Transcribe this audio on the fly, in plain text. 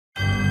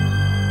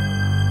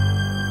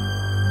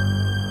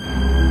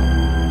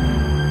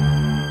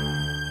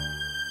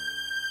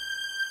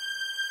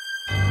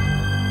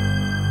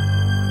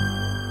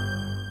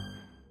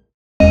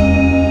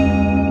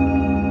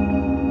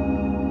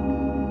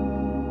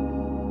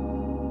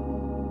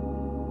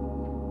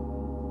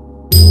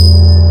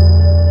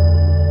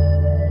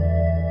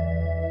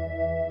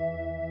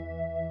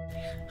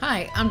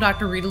I'm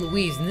Dr. Rita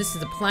Louise, and this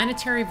is a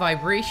planetary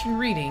vibration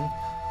reading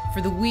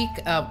for the week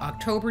of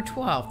October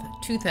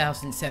 12th,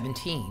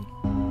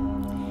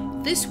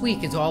 2017. This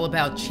week is all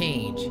about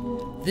change.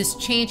 This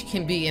change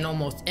can be in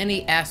almost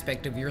any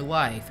aspect of your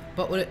life,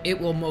 but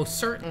it will most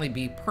certainly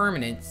be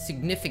permanent,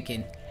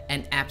 significant,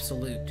 and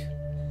absolute.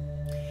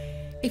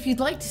 If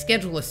you'd like to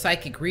schedule a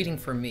psychic reading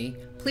from me,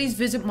 please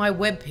visit my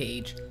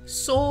webpage,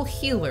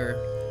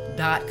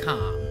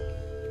 soulhealer.com.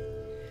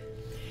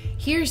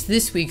 Here's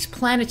this week's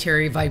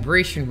planetary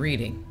vibration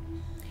reading.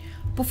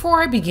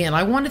 Before I begin,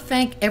 I want to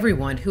thank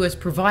everyone who has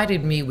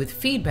provided me with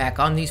feedback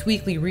on these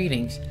weekly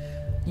readings.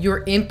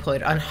 Your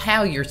input on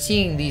how you're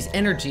seeing these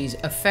energies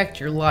affect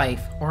your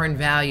life are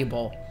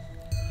invaluable.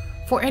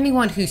 For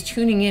anyone who's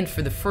tuning in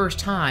for the first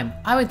time,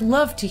 I would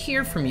love to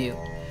hear from you.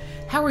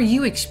 How are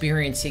you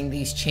experiencing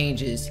these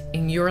changes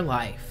in your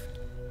life?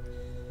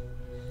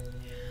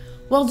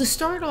 Well, to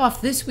start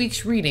off this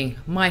week's reading,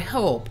 my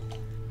hope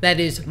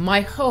is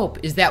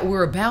that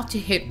we're about to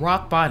hit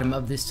rock bottom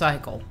of this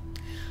cycle.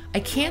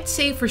 I can't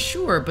say for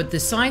sure, but the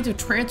signs of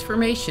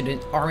transformation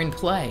are in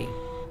play.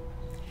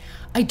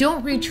 I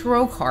don't read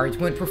tarot cards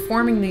when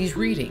performing these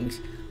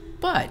readings,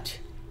 but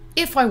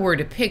if I were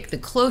to pick the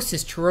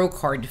closest tarot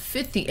card to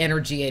fit the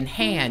energy in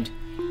hand,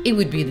 it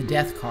would be the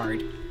Death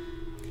card.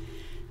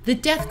 The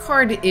Death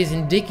card is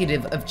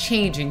indicative of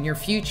change in your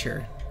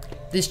future.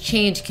 This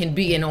change can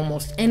be in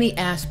almost any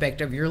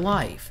aspect of your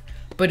life,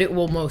 but it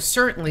will most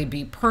certainly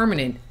be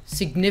permanent,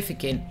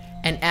 significant,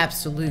 and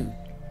absolute.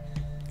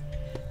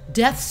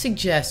 Death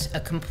suggests a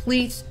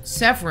complete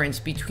severance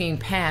between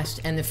past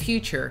and the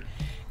future,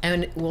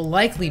 and it will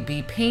likely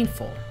be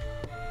painful.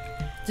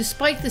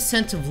 Despite the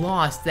sense of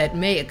loss that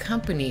may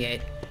accompany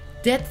it,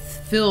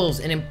 death fills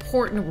an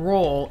important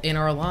role in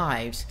our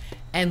lives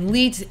and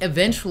leads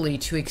eventually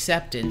to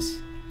acceptance.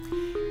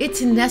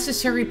 It's a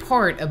necessary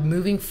part of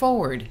moving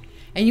forward,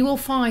 and you will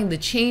find the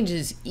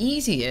changes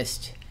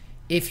easiest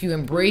if you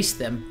embrace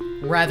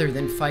them rather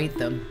than fight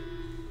them.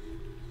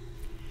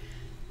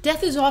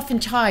 Death is often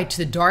tied to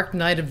the dark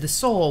night of the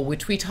soul,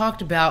 which we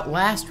talked about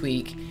last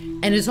week,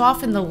 and is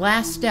often the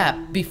last step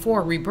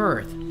before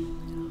rebirth.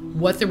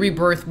 What the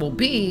rebirth will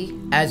be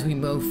as we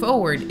move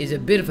forward is a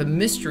bit of a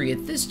mystery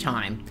at this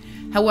time.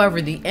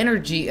 However, the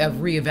energy of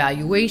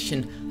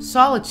reevaluation,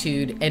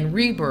 solitude, and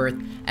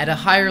rebirth at a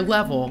higher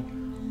level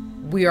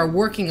we are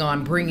working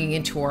on bringing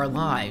into our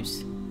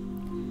lives.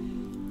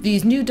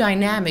 These new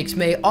dynamics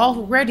may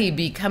already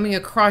be coming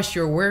across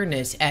your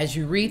awareness as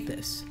you read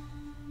this.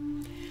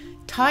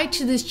 Tied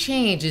to this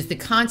change is the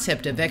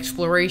concept of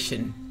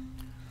exploration.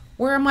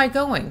 Where am I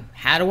going?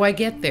 How do I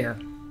get there?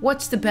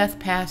 What's the best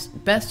path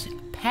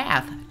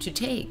to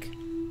take?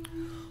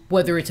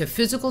 Whether it's a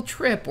physical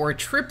trip or a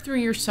trip through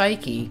your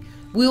psyche,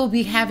 we will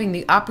be having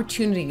the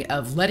opportunity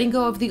of letting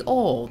go of the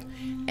old,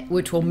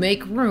 which will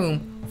make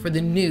room for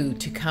the new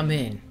to come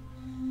in.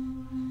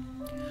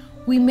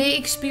 We may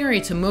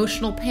experience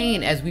emotional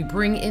pain as we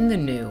bring in the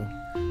new.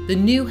 The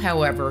new,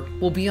 however,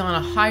 will be on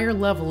a higher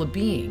level of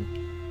being.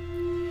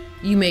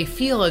 You may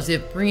feel as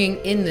if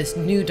bringing in this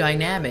new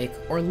dynamic,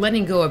 or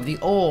letting go of the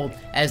old,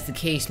 as the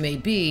case may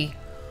be,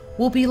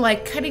 will be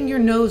like cutting your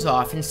nose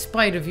off in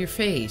spite of your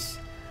face.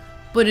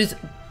 But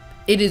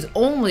it is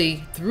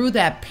only through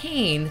that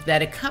pain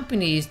that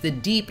accompanies the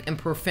deep and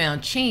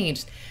profound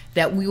change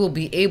that we will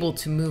be able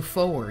to move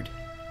forward.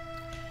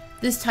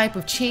 This type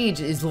of change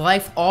is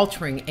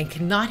life-altering and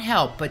cannot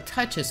help but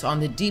touch us on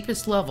the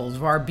deepest levels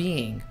of our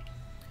being.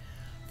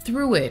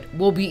 Through it,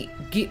 we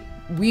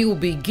will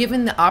be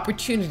given the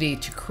opportunity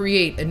to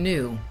create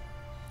anew.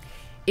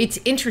 It's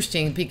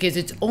interesting because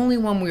it's only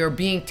when we are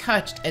being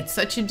touched at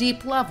such a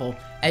deep level,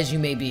 as you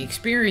may be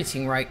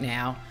experiencing right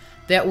now,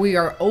 that we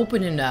are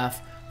open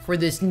enough for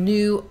this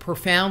new,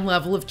 profound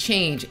level of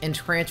change and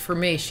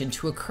transformation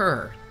to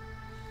occur.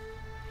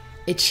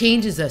 It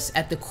changes us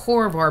at the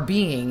core of our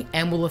being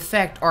and will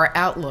affect our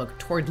outlook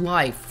toward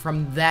life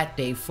from that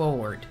day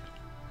forward.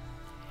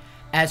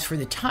 As for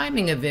the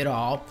timing of it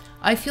all,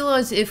 I feel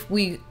as if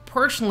we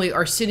personally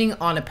are sitting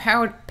on a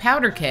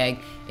powder keg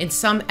in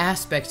some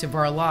aspects of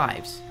our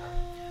lives.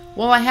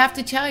 Well, I have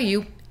to tell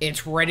you,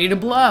 it's ready to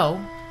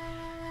blow.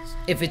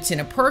 If it's in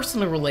a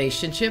personal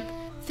relationship,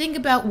 think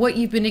about what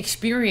you've been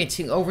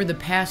experiencing over the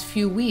past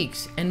few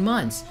weeks and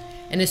months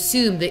and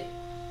assume that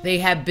they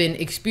have been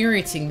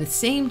experiencing the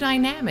same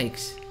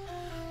dynamics.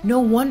 No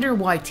wonder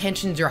why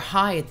tensions are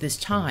high at this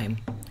time.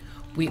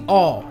 We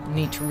all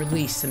need to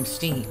release some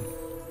steam.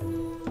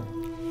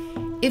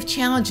 If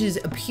challenges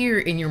appear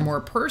in your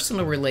more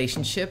personal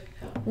relationship,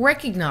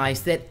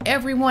 recognize that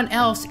everyone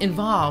else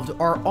involved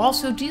are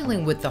also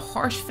dealing with the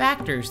harsh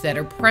factors that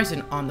are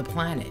present on the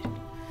planet.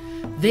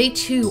 They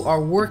too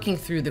are working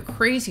through the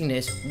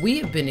craziness we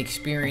have been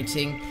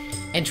experiencing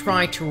and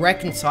trying to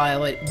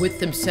reconcile it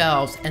with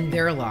themselves and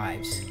their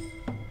lives.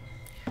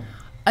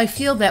 I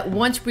feel that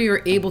once we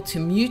are able to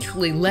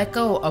mutually let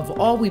go of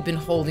all we've been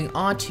holding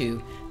on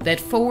to, that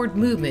forward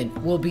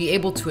movement will be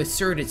able to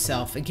assert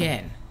itself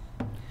again.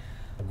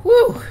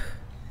 Whew!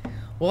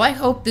 Well, I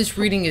hope this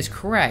reading is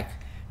correct,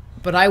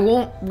 but I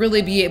won't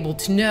really be able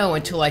to know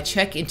until I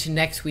check into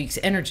next week's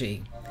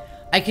energy.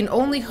 I can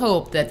only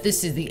hope that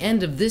this is the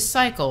end of this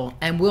cycle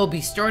and we'll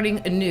be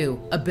starting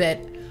anew, a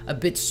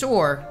bit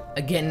sore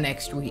again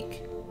next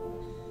week.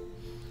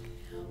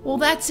 Well,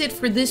 that's it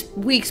for this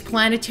week's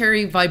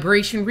planetary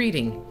vibration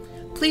reading.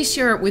 Please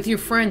share it with your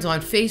friends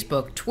on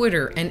Facebook,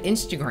 Twitter, and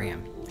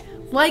Instagram.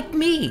 Like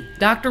me,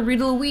 Dr.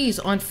 Rita Louise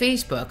on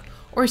Facebook,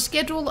 or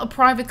schedule a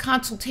private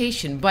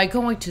consultation by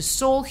going to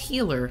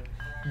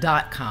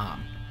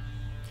soulhealer.com.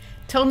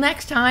 Till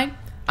next time,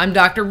 I'm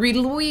Dr.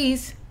 Rita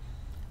Louise.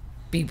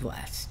 Be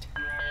blessed.